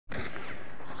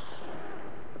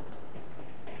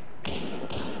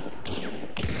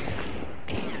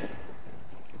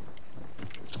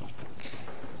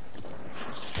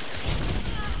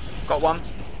Got one.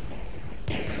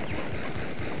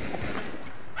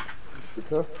 Good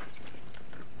her.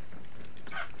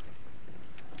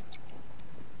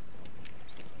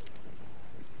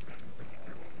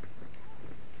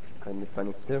 Kind of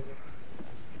panic there.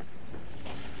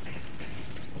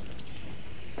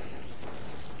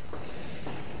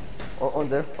 Oh, on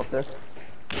there, up there.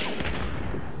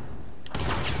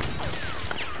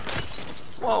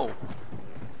 Whoa!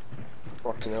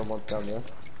 Fucking hell, one's down there.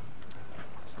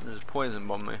 There's a poison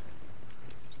bomb me.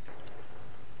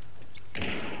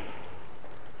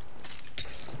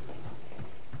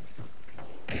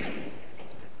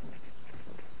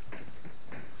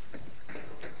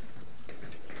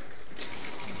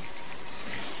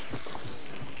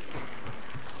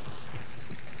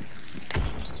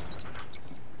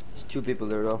 There's two people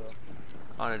there though.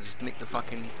 Oh, they just nicked the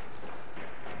fucking...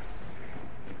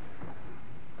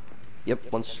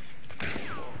 Yep, one's...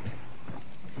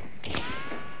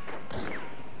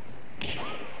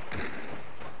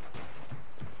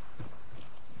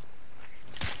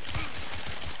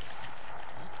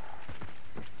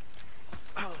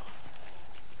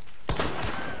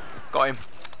 Got him.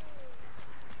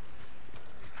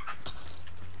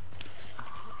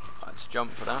 Let's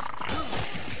jump for that.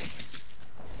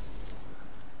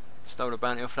 Stole the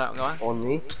bounty off that guy. On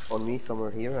me, somewhere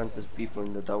here, and there's people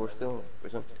in the tower still.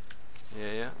 Prison.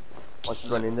 Yeah, yeah. One's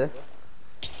run in there.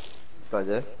 Guy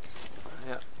there.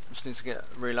 Yeah, just need to get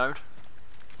reload.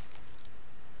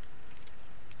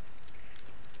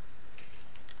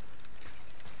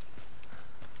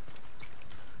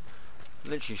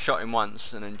 Literally shot him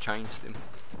once and then changed him.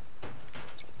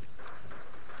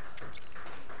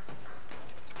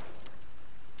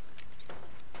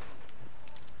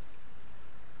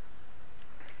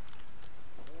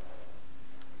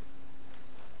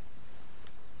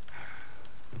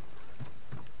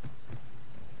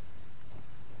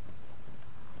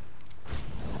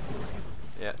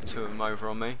 Yeah, two of them over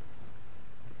on me.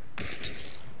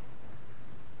 There's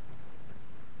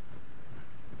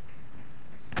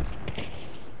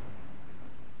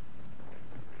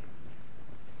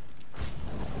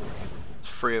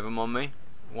three of them on me.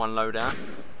 One low down.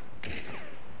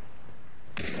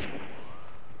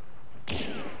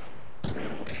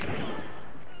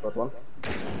 Got one.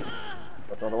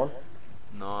 Got another one.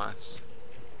 Nice.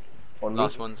 On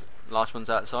Last me. one's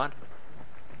outside.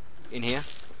 In here.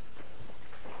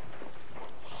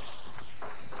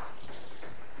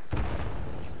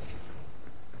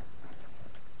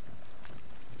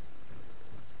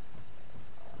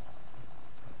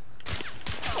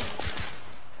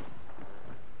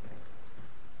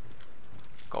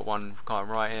 Got one kind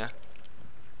of right here.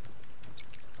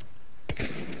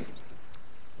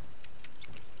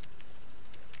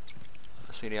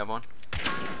 I see the other one.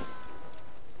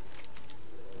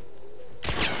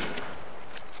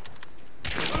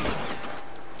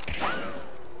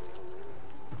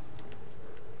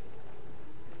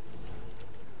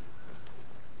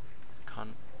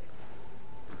 Cunt.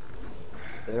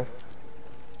 There.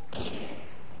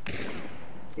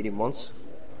 Hit him once.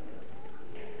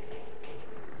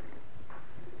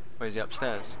 Where is he,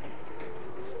 upstairs?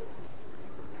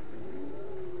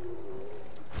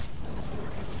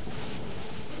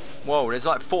 Whoa, there's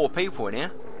like 4 people in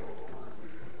here.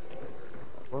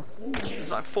 What?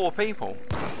 There's like 4 people.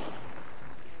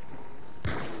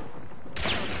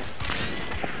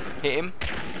 Hit him.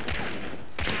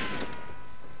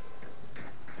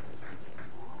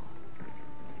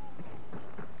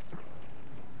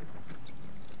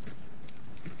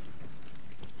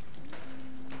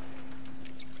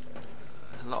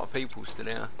 There's a lot of people still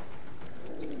here.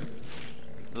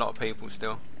 A lot of people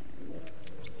still.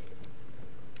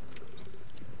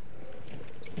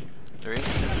 There he is.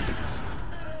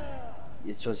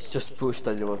 It's just pushed.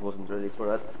 I wasn't ready for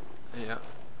that. Yeah.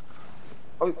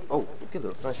 Oh, killed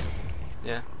her. Nice.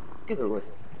 Yeah. Killed her with.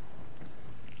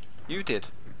 You did.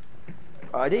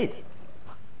 I did.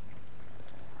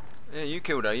 Yeah, you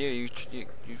killed her. You.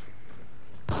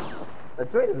 I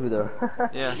traded with her.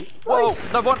 Yeah. Whoa!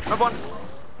 Nice. No one! No one!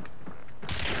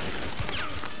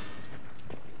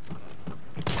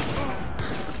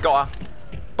 Got her.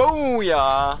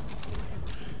 Booyah!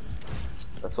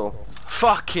 That's all.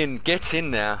 Fucking get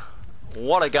in there.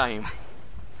 What a game.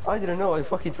 I didn't know. I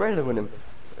fucking traded with him.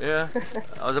 Yeah.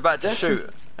 I was about to That's shoot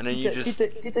and then you did, just...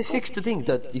 did they fix the thing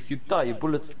that if you die, a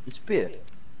bullet disappear?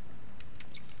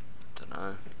 Don't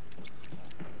know.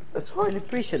 That's highly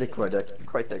appreciated, quite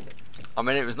I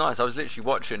mean, it was nice. I was literally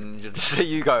watching and just see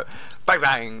you go bang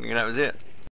bang, and that was it.